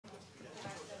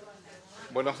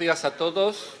Buenos días a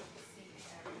todos.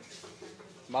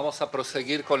 Vamos a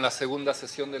proseguir con la segunda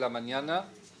sesión de la mañana.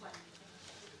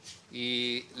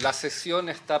 Y la sesión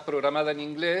está programada en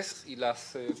inglés y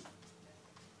las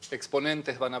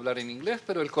exponentes van a hablar en inglés,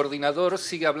 pero el coordinador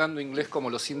sigue hablando inglés como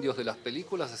los indios de las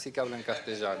películas, así que habla en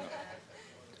castellano.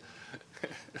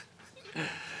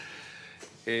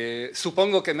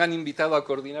 Supongo que me han invitado a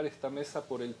coordinar esta mesa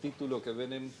por el título que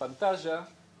ven en pantalla.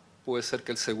 Puede ser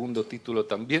que el segundo título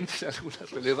también tenga alguna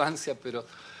relevancia, pero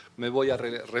me voy a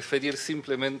referir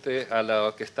simplemente a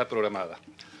la que está programada.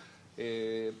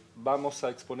 Vamos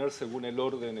a exponer según el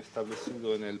orden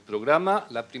establecido en el programa.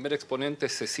 La primera exponente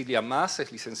es Cecilia Maas,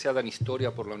 es licenciada en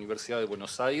Historia por la Universidad de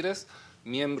Buenos Aires,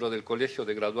 miembro del Colegio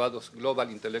de Graduados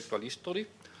Global Intellectual History,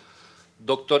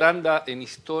 doctoranda en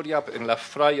Historia en la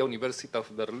Freie Universität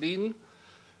Berlin,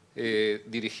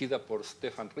 dirigida por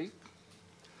Stefan Rieck.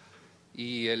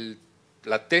 Y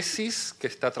la tesis que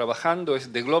está trabajando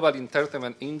es The Global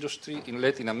Entertainment Industry in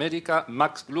Latin America,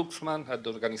 Max Glucksmann at the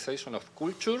Organization of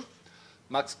Culture.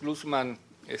 Max Glucksmann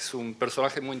es un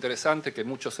personaje muy interesante que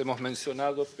muchos hemos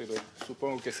mencionado, pero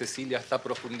supongo que Cecilia está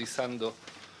profundizando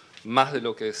más de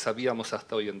lo que sabíamos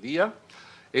hasta hoy en día.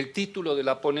 El título de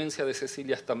la ponencia de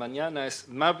Cecilia esta mañana es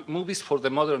Movies for the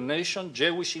Modern Nation,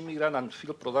 Jewish Immigrant and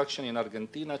Film Production in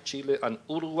Argentina, Chile and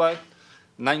Uruguay,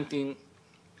 1819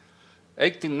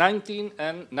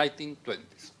 and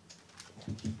 1920s.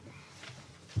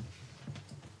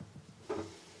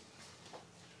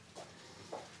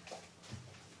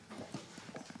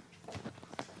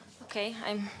 Okay,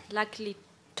 I'm luckily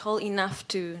tall enough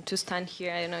to stand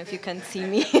here. I don't know if you can see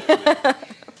me.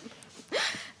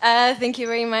 Thank you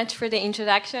very much for the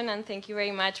introduction, and thank you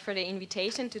very much for the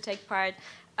invitation to take part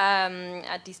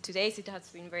at this today's. It has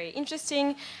been very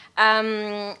interesting.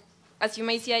 As you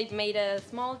may see, I made a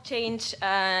small change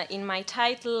in my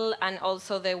title and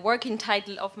also the working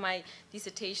title of my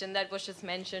dissertation that was just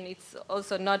mentioned. It's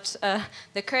also not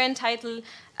the current title,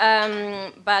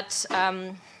 but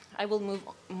I will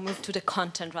move to the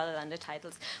content rather than the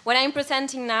titles. What I'm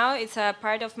presenting now is a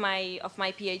part of my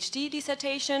PhD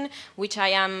dissertation, which I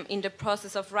am in the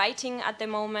process of writing at the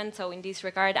moment. So in this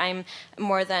regard, I'm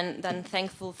more than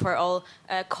thankful for all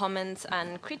comments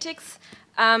and critics.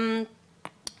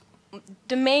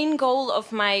 The main goal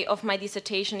of my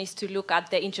dissertation is to look at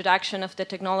the introduction of the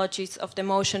technologies of the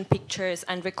motion pictures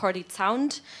and recorded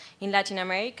sound in Latin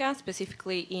America,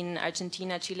 specifically in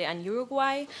Argentina, Chile, and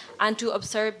Uruguay, and to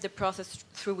observe the process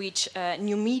through which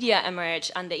new media emerge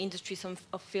and the industries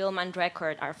of film and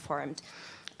record are formed.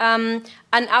 And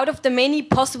out of the many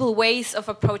possible ways of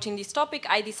approaching this topic,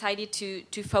 I decided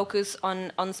to focus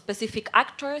on specific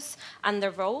actors and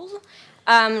their role,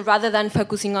 rather than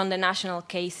focusing on the national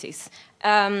cases.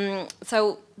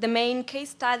 So the main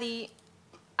case study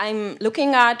I'm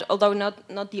looking at, although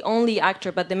not the only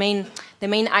actor, but the main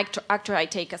actor I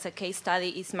take as a case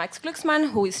study is Max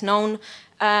Glucksmann, who is known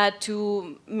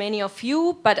to many of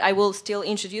you, but I will still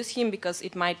introduce him because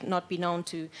it might not be known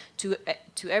to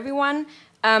everyone.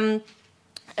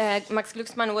 Max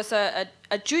Glucksmann was a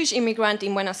Jewish immigrant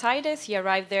in Buenos Aires. He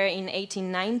arrived there in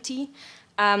 1890.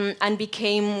 And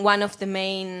became one of the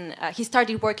main, he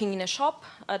started working in a shop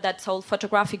that sold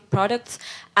photographic products,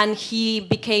 and he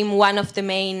became one of the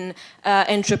main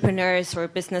entrepreneurs or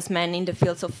businessmen in the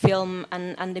fields of film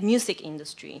and the music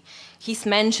industry. He's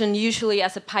mentioned usually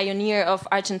as a pioneer of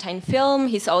Argentine film.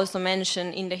 He's also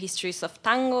mentioned in the histories of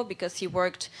tango because he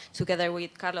worked together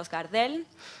with Carlos Gardel.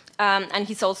 And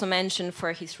he's also mentioned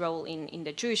for his role in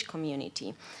the Jewish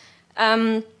community.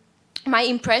 My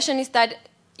impression is that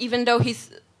even though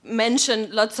he's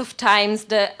mentioned lots of times,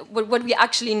 what we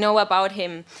actually know about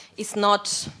him is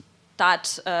not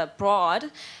that broad.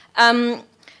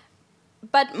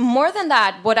 But more than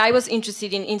that, what I was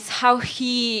interested in is how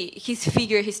his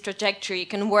figure, his trajectory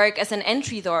can work as an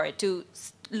entry door to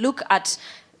look at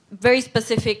very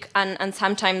specific and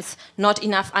sometimes not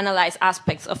enough analyzed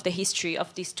aspects of the history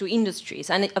of these two industries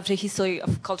and of the history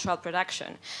of cultural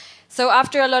production. So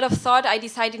after a lot of thought, I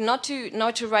decided not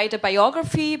to write a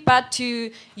biography, but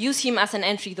to use him as an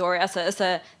entry door, as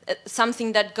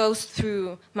something that goes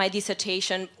through my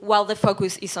dissertation, while the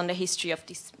focus is on the history of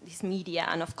this media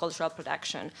and of cultural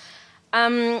production.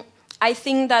 I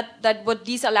think that what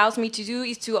this allows me to do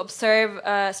is to observe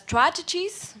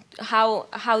strategies,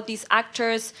 how these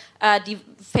actors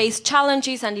face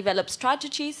challenges and develop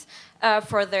strategies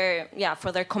for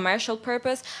their commercial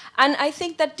purpose, and I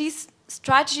think that these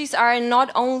strategies are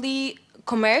not only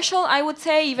commercial, I would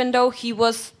say, even though he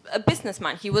was a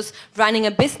businessman, he was running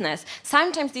a business.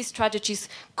 Sometimes these strategies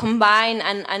combine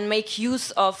and make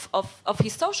use of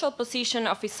his social position,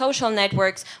 of his social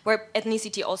networks, where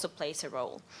ethnicity also plays a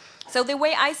role. So the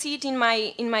way I see it in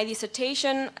my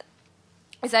dissertation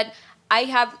is that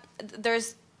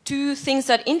there's two things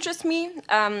that interest me.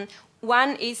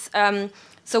 One is,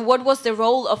 so what was the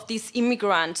role of these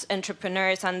immigrant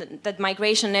entrepreneurs and the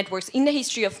migration networks in the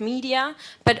history of media,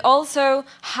 but also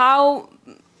how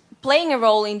playing a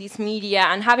role in this media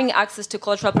and having access to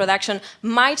cultural production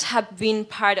might have been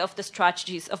part of the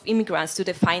strategies of immigrants to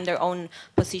define their own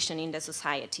position in the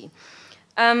society.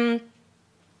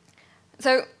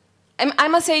 So I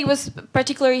must say it was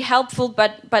particularly helpful,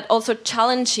 but also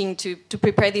challenging to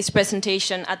prepare this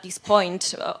presentation at this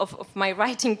point of my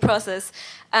writing process,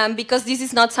 because this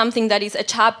is not something that is a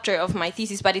chapter of my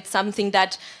thesis, but it's something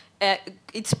that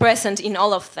it's present in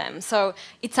all of them. So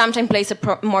it sometimes plays a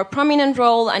more prominent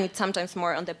role, and it's sometimes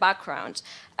more on the background.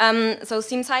 So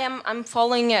since I'm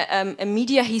following a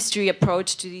media history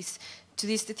approach to this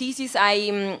thesis,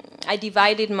 I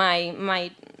divided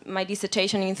my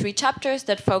dissertation in 3 chapters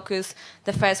that focus,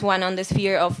 the first one on the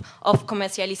sphere of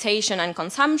commercialization and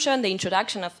consumption, the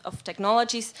introduction of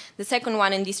technologies, the second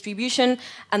one in distribution,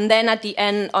 and then at the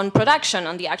end on production,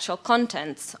 on the actual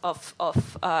contents of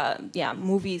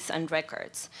movies and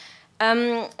records.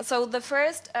 So the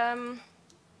first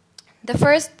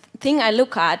thing I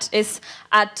look at is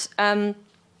at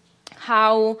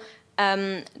how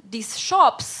these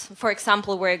shops, for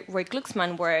example, where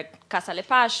Glucksmann worked, Casa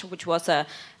Lepage, which was a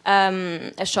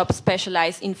shop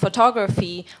specialized in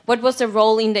photography, what was the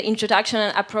role in the introduction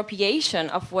and appropriation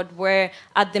of what were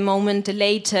at the moment the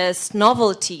latest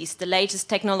novelties, the latest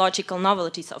technological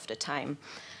novelties of the time.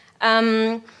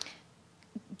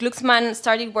 Glucksmann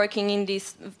started working in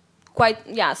this quite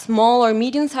small or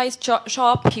medium-sized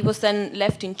shop. He was then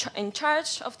left in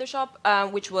charge of the shop,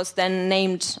 which was then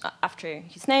named after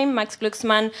his name, Max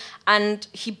Glucksmann, and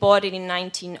he bought it in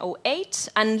 1908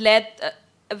 and led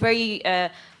a very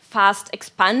fast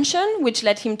expansion, which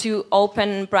led him to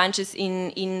open branches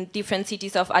in different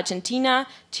cities of Argentina,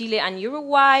 Chile, and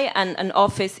Uruguay, and an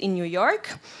office in New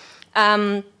York.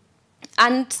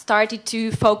 And started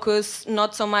to focus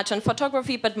not so much on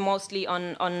photography, but mostly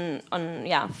on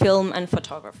film and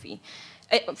photography.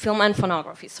 Film and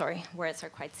phonography, sorry, words are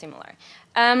quite similar.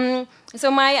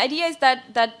 So my idea is that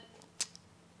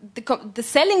the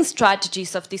selling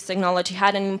strategies of this technology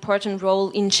had an important role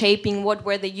in shaping what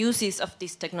were the uses of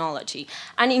this technology.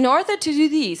 And in order to do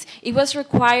this, it was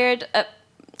required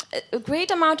a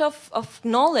great amount of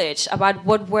knowledge about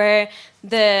what were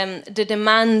the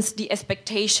demands, the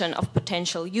expectation of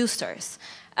potential users.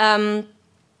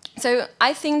 So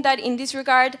I think that in this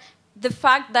regard, the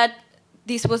fact that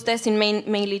this was destined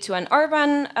mainly to an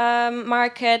urban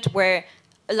market where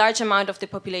a large amount of the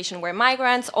population were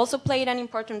migrants also played an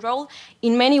important role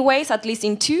in many ways, at least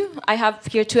in 2. I have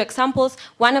here 2 examples.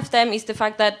 One of them is the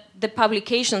fact that the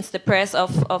publications, the press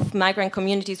of migrant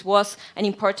communities was an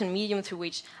important medium through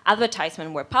which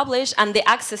advertisements were published, and the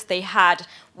access they had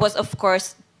was, of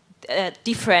course,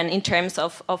 different in terms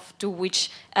of to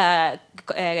which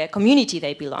community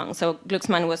they belong. So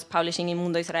Glucksmann was publishing in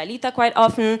Mundo Israelita quite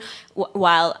often,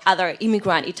 while other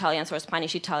immigrant Italians or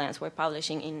Spanish Italians were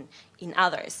publishing in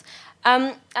others.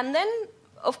 And then,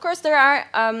 of course, there are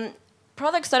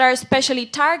products that are especially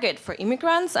targeted for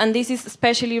immigrants, and this is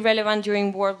especially relevant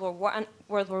during World War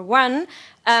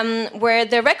I, where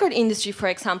the record industry, for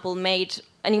example, made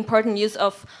an important use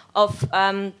of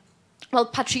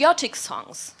patriotic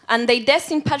songs, and they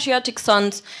destined patriotic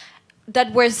songs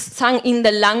that were sung in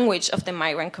the language of the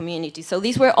migrant community. So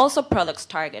these were also products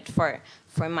targeted for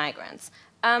migrants.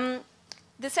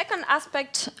 The second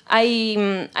aspect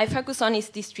I focus on is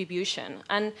distribution.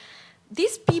 And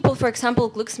these people, for example,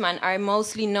 Glucksmann, are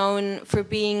mostly known for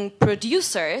being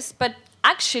producers, but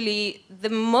actually the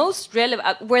most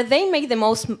relevant, where they make the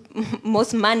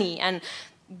most money and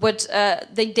what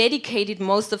they dedicated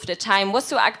most of the time was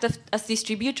to act as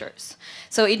distributors.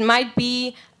 So it might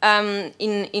be in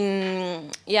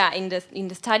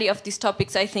the study of these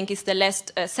topics, I think is the less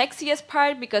sexiest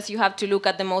part, because you have to look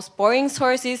at the most boring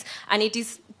sources, and it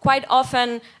is quite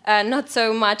often not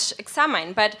so much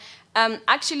examined. But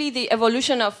actually, the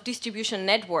evolution of distribution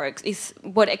networks is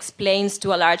what explains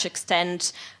to a large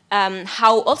extent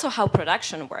how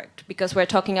production worked, because we're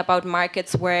talking about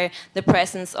markets where the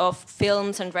presence of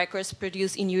films and records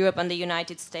produced in Europe and the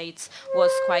United States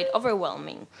was quite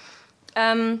overwhelming.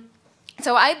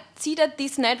 So I see that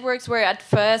these networks were at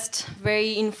first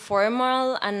very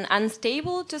informal and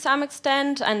unstable to some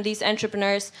extent, and these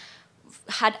entrepreneurs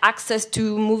had access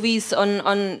to movies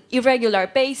on irregular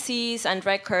basis and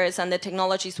records, and the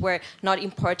technologies were not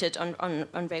imported on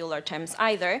regular terms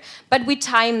either. But with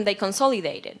time, they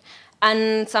consolidated.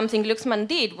 And something Glucksmann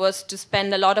did was to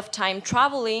spend a lot of time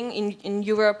traveling in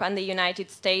Europe and the United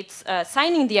States,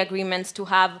 signing the agreements to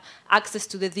have access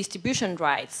to the distribution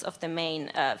rights of the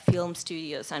main film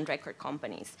studios and record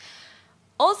companies.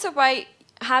 Also, by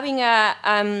having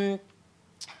a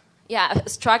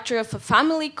structure of a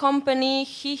family company,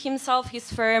 he himself,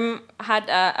 his firm, had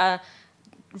a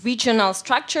regional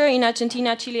structure in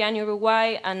Argentina, Chile, and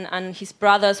Uruguay, and his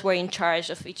brothers were in charge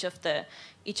of each of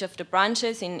the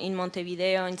branches in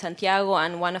Montevideo, in Santiago,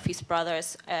 and one of his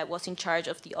brothers was in charge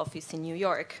of the office in New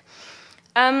York.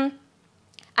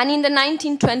 And in the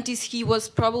 1920s, he was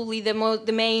probably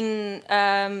the main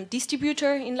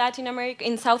distributor in Latin America,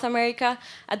 in South America,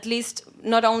 at least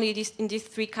not only in these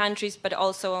three countries, but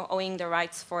also owning the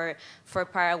rights for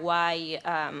Paraguay,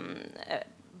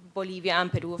 Bolivia,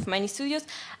 and Peru of many studios.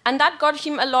 And that got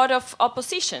him a lot of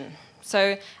opposition.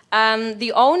 So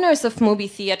the owners of movie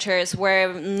theaters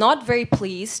were not very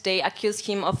pleased. They accused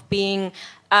him of being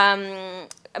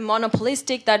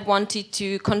monopolistic, that wanted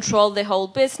to control the whole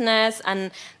business,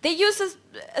 and they used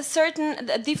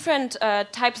different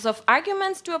types of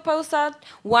arguments to oppose that.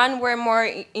 One were more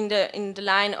in the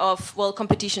line of, well,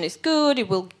 competition is good, it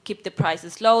will keep the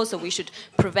prices low, so we should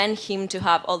prevent him to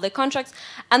have all the contracts.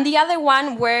 And the other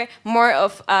one were more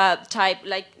of a type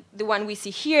like the one we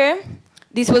see here.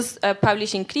 This was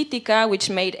published in Critica, which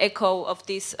made echo of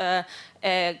this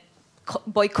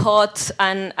boycott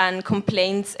and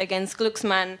complaints against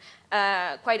Glucksmann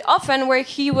quite often, where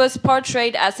he was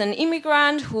portrayed as an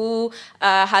immigrant who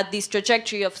had this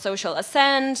trajectory of social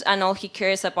ascent, and all he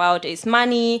cares about is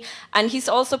money. And he's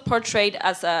also portrayed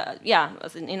as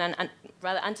in a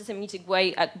rather anti-Semitic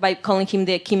way by calling him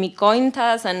the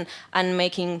quimicointas and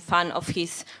making fun of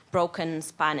his broken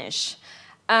Spanish.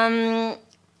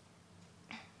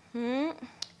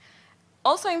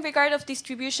 Also, in regard of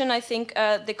distribution, I think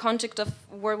the context of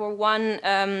World War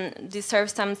I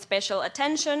deserves some special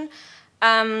attention.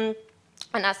 And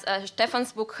as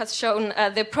Stefan's book has shown,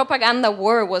 the propaganda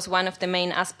war was one of the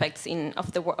main aspects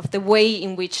of the way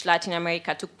in which Latin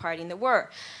America took part in the war.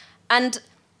 And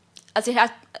as it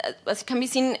can be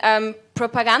seen,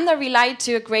 propaganda relied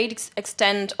to a great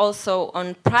extent also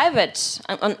on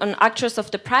on actors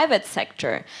of the private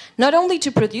sector, not only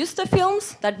to produce the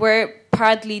films that were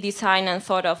partly designed and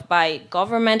thought of by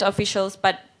government officials,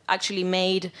 but actually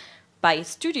made by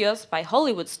studios, by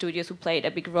Hollywood studios, who played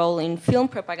a big role in film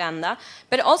propaganda,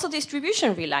 but also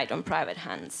distribution relied on private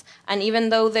hands. And even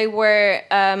though they were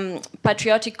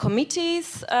patriotic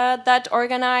committees that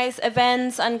organized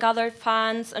events and gathered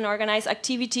funds and organized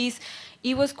activities,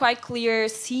 it was quite clear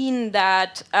seen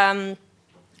that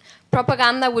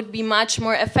propaganda would be much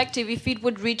more effective if it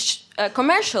would reach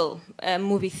commercial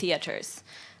movie theaters.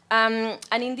 And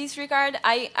in this regard,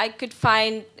 I could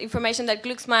find information that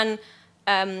Glucksmann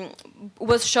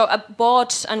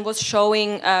bought and was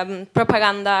showing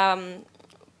propaganda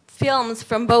films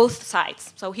from both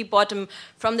sides. So he bought them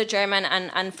from the German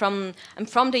and from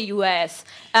the US,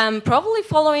 probably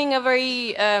following a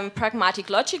very pragmatic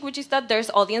logic, which is that there's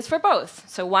audience for both,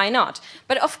 so why not?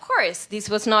 But of course, this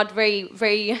was not very,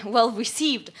 very well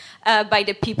received by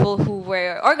the people who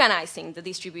were organizing the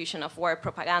distribution of war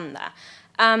propaganda.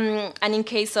 And in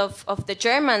case of the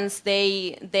Germans,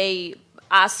 they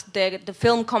asked the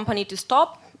film company to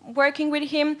stop working with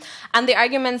him, and the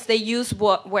arguments they used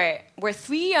were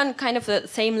three on kind of the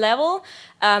same level.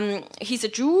 He's a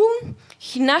Jew,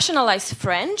 he nationalized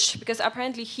French, because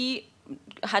apparently he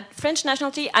had French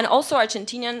nationality and also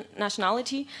Argentinian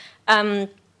nationality,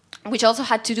 which also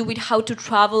had to do with how to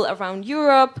travel around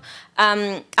Europe,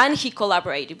 and he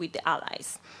collaborated with the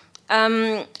Allies.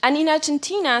 And in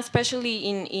Argentina, especially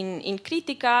in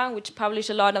Critica, which published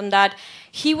a lot on that,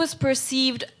 he was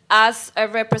perceived as a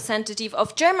representative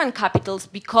of German capitals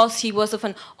because he was of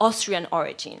an Austrian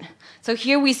origin. So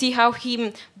here we see how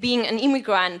him being an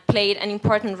immigrant played an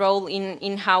important role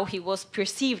in how he was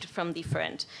perceived from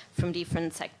different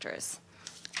sectors.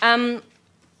 And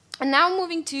now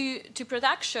moving to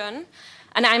production.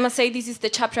 And I must say, this is the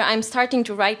chapter I'm starting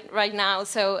to write right now,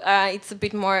 so it's a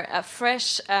bit more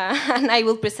fresh, and I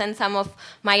will present some of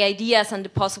my ideas and the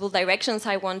possible directions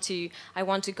I want to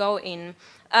go in.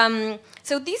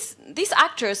 So these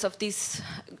actors of these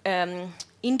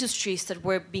industries that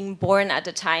were being born at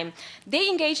the time, they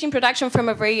engaged in production from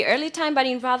a very early time, but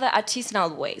in rather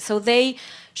artisanal way. So they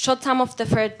shot some of the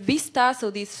first vistas,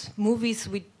 so these movies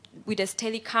with a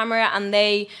steady camera, and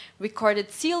they recorded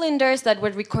cylinders that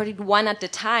were recorded one at a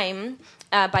time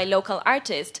by local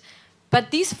artists. But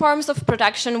these forms of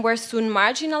production were soon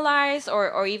marginalized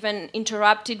or even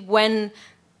interrupted when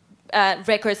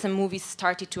records and movies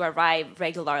started to arrive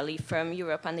regularly from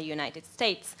Europe and the United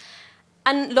States.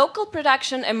 And local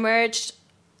production emerged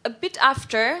a bit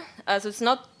after, so it's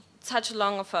not such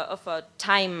long of a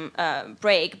time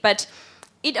break, but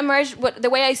it emerged, the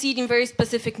way I see it, in very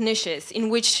specific niches in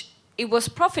which it was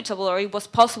profitable or it was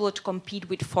possible to compete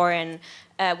with foreign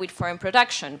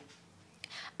production.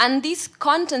 And these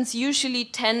contents usually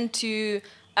tend to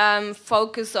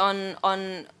focus on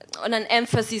an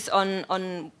emphasis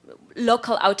on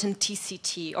local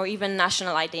authenticity or even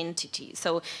national identity.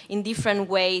 So in different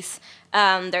ways,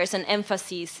 there's an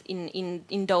emphasis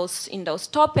in those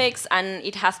topics, and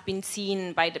it has been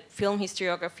seen by the film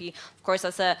historiography, of course,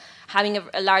 as having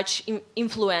a large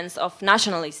influence of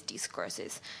nationalist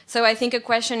discourses. So I think a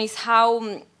question is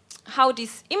how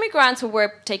these immigrants who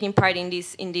were taking part in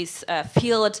this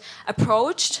field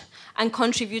approached and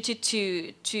contributed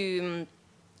to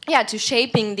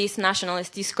shaping these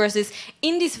nationalist discourses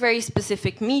in this very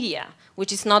specific media,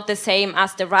 which is not the same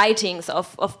as the writings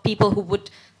of people who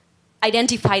would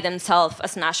identify themselves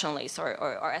as nationalists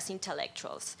or as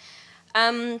intellectuals.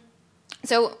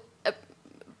 So a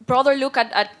broader look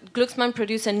at Glucksmann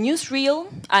produced a newsreel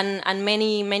and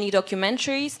many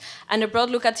documentaries, and a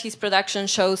broad look at his production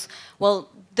shows, well,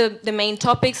 the main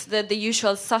topics, the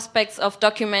usual suspects of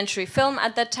documentary film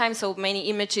at that time, so many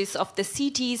images of the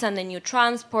cities and the new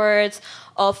transports,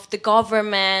 of the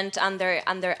government and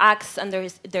their acts and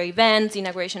their events,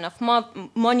 inauguration of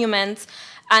monuments.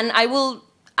 And I will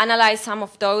analyze some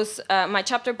of those my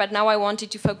chapter, but now I wanted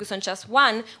to focus on just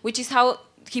one, which is how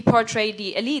he portrayed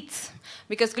the elites.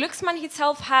 Because Glucksmann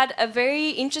himself had a very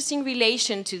interesting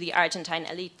relation to the Argentine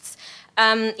elites.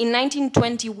 In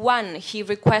 1921, he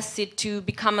requested to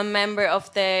become a member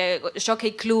of the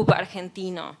Jockey Club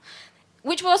Argentino,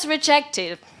 which was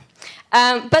rejected.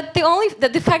 But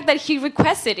the fact that he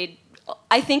requested it,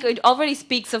 I think it already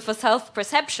speaks of a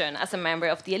self-perception as a member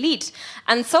of the elite.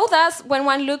 And so thus, when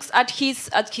one looks at his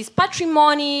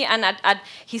patrimony and at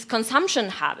his consumption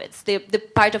habits, the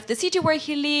part of the city where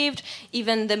he lived,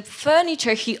 even the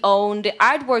furniture he owned, the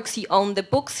artworks he owned, the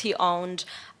books he owned,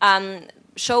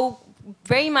 show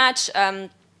very much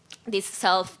this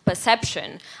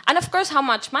self-perception. And of course, how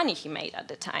much money he made at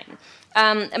the time.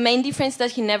 A main difference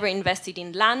that he never invested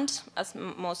in land, as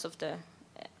most of the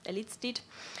elites did.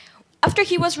 After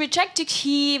he was rejected,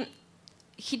 he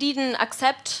didn't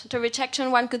accept the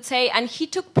rejection, one could say, and he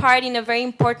took part in a very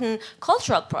important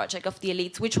cultural project of the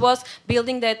elites, which was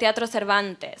building the Teatro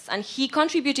Cervantes. And he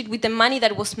contributed with the money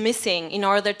that was missing in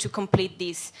order to complete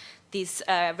this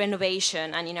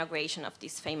renovation and inauguration of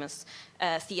this famous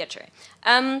theater.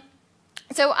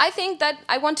 So I think that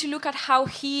I want to look at how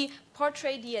he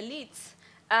portrayed the elites.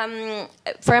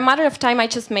 For a matter of time, I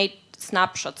just made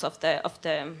snapshots of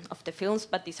the films,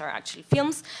 but these are actually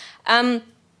films.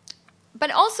 But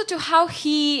also to how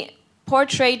he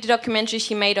portrayed the documentaries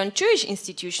he made on Jewish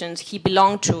institutions he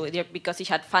belonged to, because he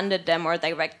had funded them or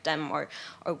directed them or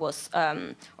was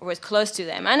close to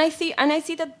them. And I see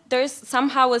that there's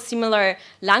somehow a similar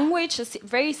language, a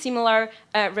very similar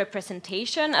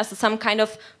representation, as some kind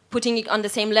of putting it on the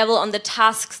same level on the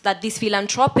tasks that these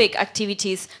philanthropic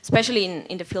activities, especially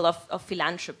in the field of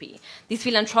philanthropy, these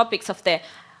philanthropics of the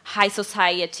high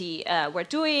society were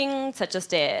doing, such as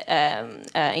the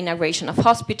inauguration of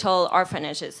hospital,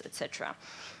 orphanages, etc.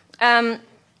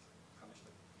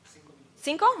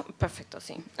 Cinco? Perfecto,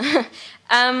 sí.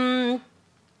 And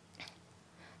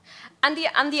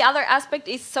the other aspect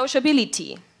is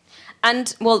sociability.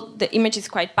 And, well, the image is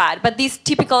quite bad, but these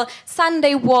typical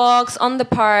Sunday walks on the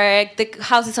park, the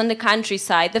houses on the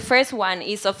countryside. The first one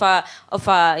is of a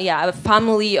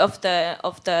family of the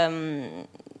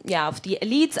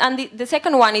elites, and the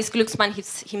second one is Glucksmann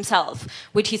himself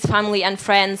with his family and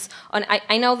friends.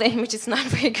 I know the image is not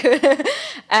very good,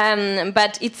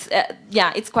 but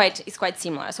it's quite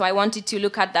similar. So I wanted to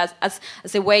look at that as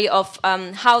a way of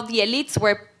how the elites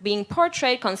were being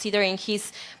portrayed, considering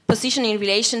his position in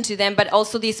relation to them, but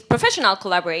also this professional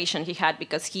collaboration he had,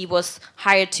 because he was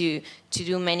hired to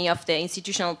do many of the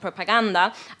institutional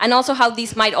propaganda, and also how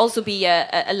this might also be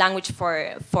a language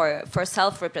for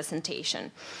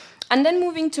self-representation. And then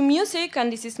moving to music,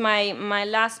 and this is my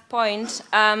last point,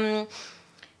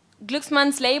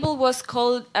 Glucksmann's label was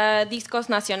called Discos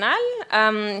Nacional.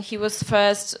 He was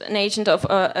first an agent of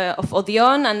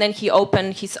Odeon, and then he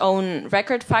opened his own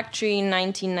record factory in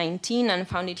 1919 and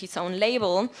founded his own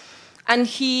label. And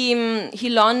he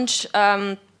launched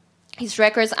his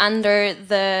records under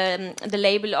the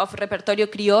label of Repertorio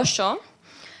Criollo.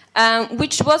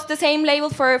 which was the same label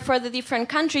for the different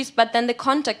countries, but then the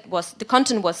content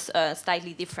was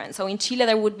slightly different. So in Chile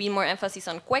there would be more emphasis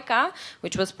on cueca,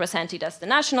 which was presented as the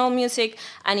national music,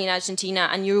 and in Argentina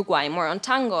and Uruguay more on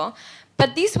tango.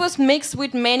 But this was mixed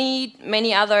with many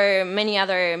other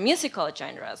musical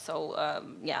genres. So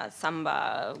yeah,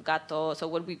 samba, gato. So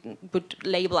what we would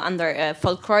label under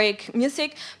folkloric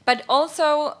music, but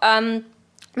also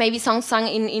maybe songs sung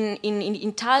in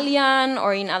Italian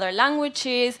or in other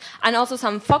languages, and also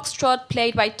some foxtrot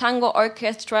played by tango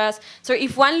orchestras. So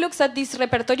if one looks at this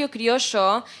repertorio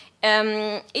criollo,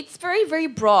 it's very, very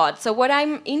broad. So what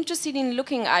I'm interested in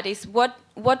looking at is what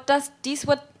does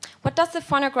the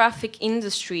phonographic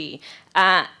industry,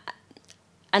 and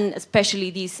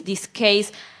especially this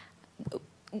case,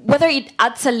 whether it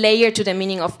adds a layer to the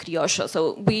meaning of criollo.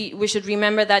 So we should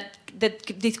remember that the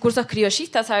discursos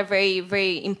criollistas are very,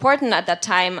 very important at that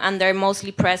time, and they're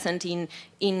mostly present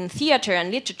in theater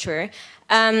and literature.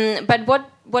 But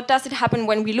what does it happen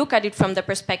when we look at it from the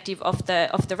perspective of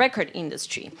the record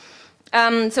industry?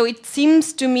 So it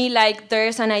seems to me like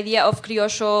there's an idea of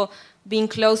criollo being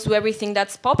close to everything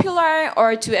that's popular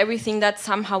or to everything that's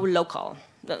somehow local.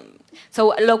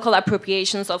 So local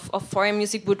appropriations of foreign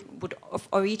music would of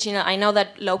original. I know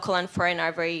that local and foreign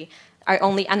are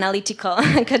only analytical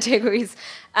categories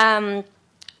at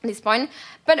this point.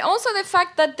 But also the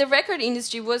fact that the record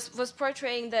industry was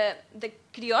portraying the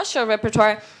criollo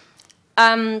repertoire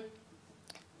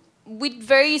with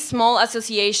very small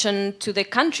association to the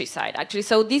countryside, actually.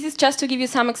 So this is just to give you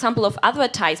some example of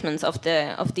advertisements of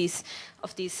this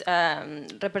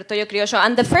repertorio criollo.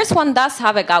 And the first one does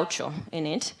have a gaucho in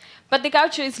it, but the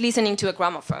gaucho is listening to a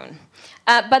gramophone.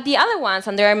 But the other ones,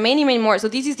 and there are many, many more. So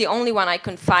this is the only one I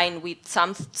can find with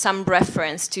some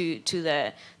reference to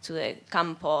the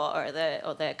campo or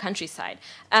the countryside.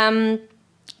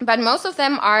 But most of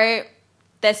them are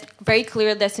very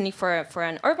clear destiny for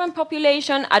an urban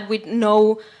population, and with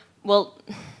no, well,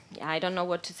 yeah, I don't know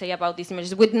what to say about these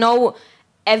images, with no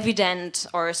evident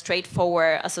or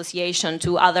straightforward association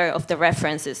to other of the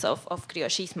references of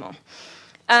criollismo.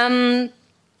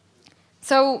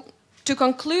 So to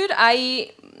conclude,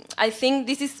 I think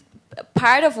this is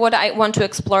part of what I want to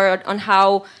explore on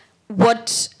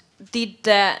what did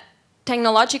the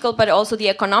technological but also the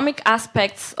economic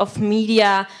aspects of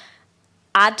media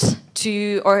add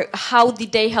to, or how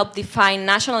did they help define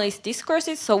nationalist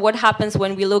discourses? So what happens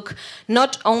when we look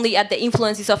not only at the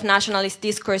influences of nationalist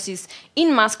discourses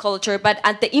in mass culture, but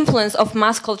at the influence of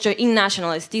mass culture in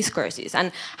nationalist discourses,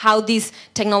 and how this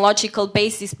technological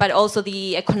basis, but also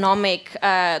the economic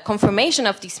confirmation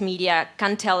of this media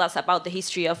can tell us about the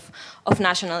history of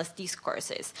nationalist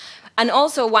discourses. And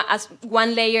also, as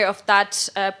one layer of that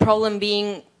problem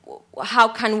being, how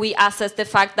can we assess the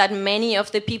fact that many of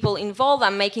the people involved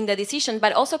are making the decision,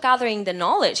 but also gathering the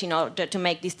knowledge in order to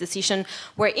make this decision,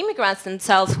 were immigrants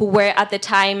themselves who were at the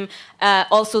time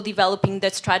also developing the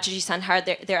strategies and had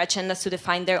their agendas to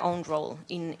define their own role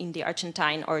in the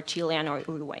Argentine or Chilean or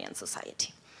Uruguayan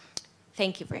society.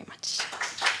 Thank you very much.